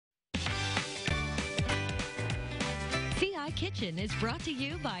Kitchen is brought to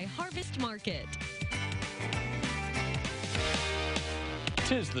you by Harvest Market.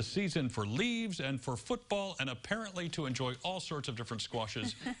 'Tis the season for leaves and for football, and apparently to enjoy all sorts of different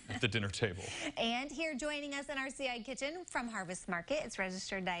squashes at the dinner table. And here joining us in our CI Kitchen from Harvest Market, it's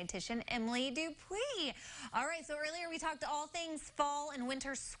registered dietitian Emily Dupuis. All right, so earlier we talked all things fall and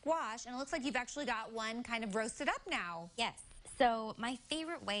winter squash, and it looks like you've actually got one kind of roasted up now. Yes. So my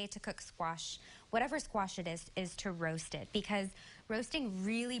favorite way to cook squash, whatever squash it is to roast it, because roasting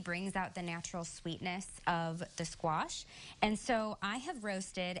really brings out the natural sweetness of the squash. And so I have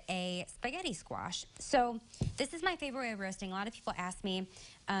roasted a spaghetti squash. So this is my favorite way of roasting. A lot of people ask me,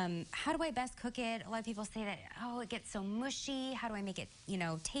 how do I best cook it? A lot of people say that, oh, it gets so mushy. How do I make it,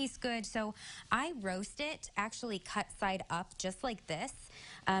 taste good? So I roast it, actually cut side up just like this,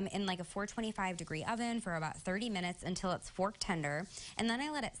 in like a 425-degree oven for about 30 minutes until it's fork tender. And then I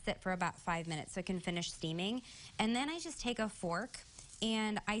let it sit for about 5 minutes so it can finish steaming. And then I just take a fork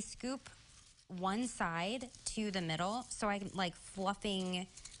and I scoop one side to the middle so I can like fluffing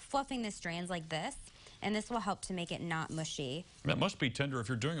the strands like this. And this will help to make it not mushy. That must be tender if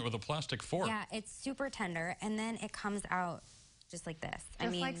you're doing it with a plastic fork. Yeah, it's super tender. And then it comes out just like this.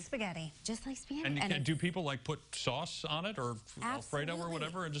 Just like spaghetti. Just like spaghetti. And do people like put sauce on it or Alfredo or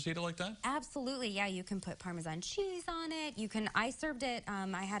whatever and just eat it like that? Absolutely, yeah. You can put Parmesan cheese on it. You can. I served it.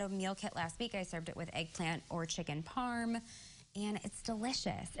 I had a meal kit last week. I served it with eggplant or chicken parm. And it's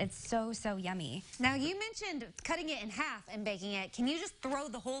delicious. It's so, so yummy. Now, you mentioned cutting it in half and baking it. Can you just throw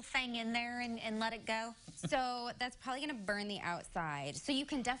the whole thing in there and let it go? So that's probably going to burn the outside. So you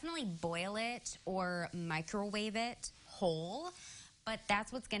can definitely boil it or microwave it whole. But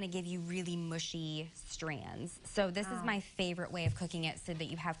that's what's going to give you really mushy strands. So this is my favorite way of cooking it so that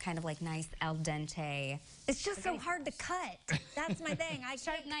you have kind of like nice al dente. It's just so hard to cut. That's my thing.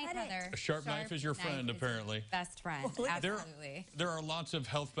 Sharp knife, Heather. A sharp knife is your friend, apparently. Best friend, absolutely. There are lots of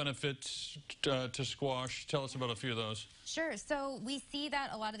health benefits to squash. Tell us about a few of those. Sure. So we see that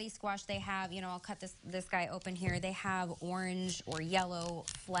a lot of these squash, they have, I'll cut this guy open here. They have orange or yellow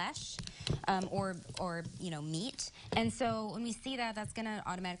flesh or meat. And so when we see that, that's going to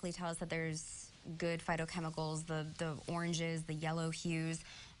automatically tell us that there's good phytochemicals, the oranges, the yellow hues.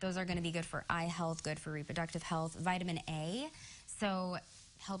 Those are going to be good for eye health, good for reproductive health. Vitamin A, so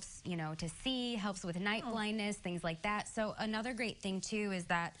helps, to see, helps with night blindness, things like that. So another great thing, too, is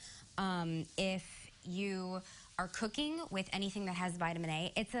that if you are cooking with anything that has vitamin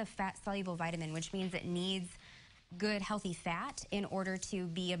A, it's a fat-soluble vitamin, which means it needs good, healthy fat in order to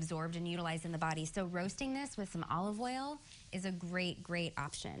be absorbed and utilized in the body. So roasting this with some olive oil is a great, great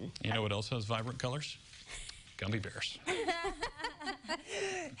option. You know what else has vibrant colors? Gummy bears.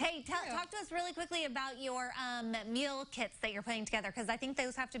 Hey, talk to us really quickly about your meal kits that you're putting together, because I think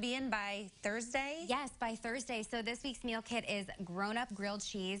those have to be in by Thursday. Yes, by Thursday. So this week's meal kit is grown-up grilled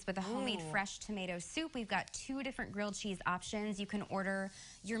cheese with a homemade fresh tomato soup. We've got 2 different grilled cheese options. You can order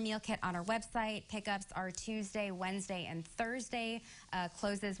your meal kit on our website. Pickups are Tuesday, Wednesday, and Thursday.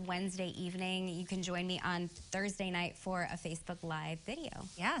 Closes Wednesday evening. You can join me on Thursday night for a Facebook Live video.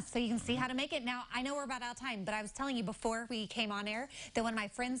 Yeah, so you can see how to make it. Now, I know we're about out of time, but I was telling you before we came on air that one of my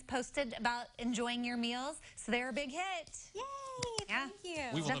friends posted about enjoying your meals, so they're a big hit. Yay! Yeah. Thank you.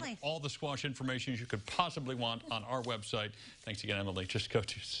 We will have all the squash information you could possibly want on our website. Thanks again, Emily. Just go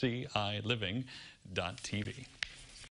to ciliving.tv.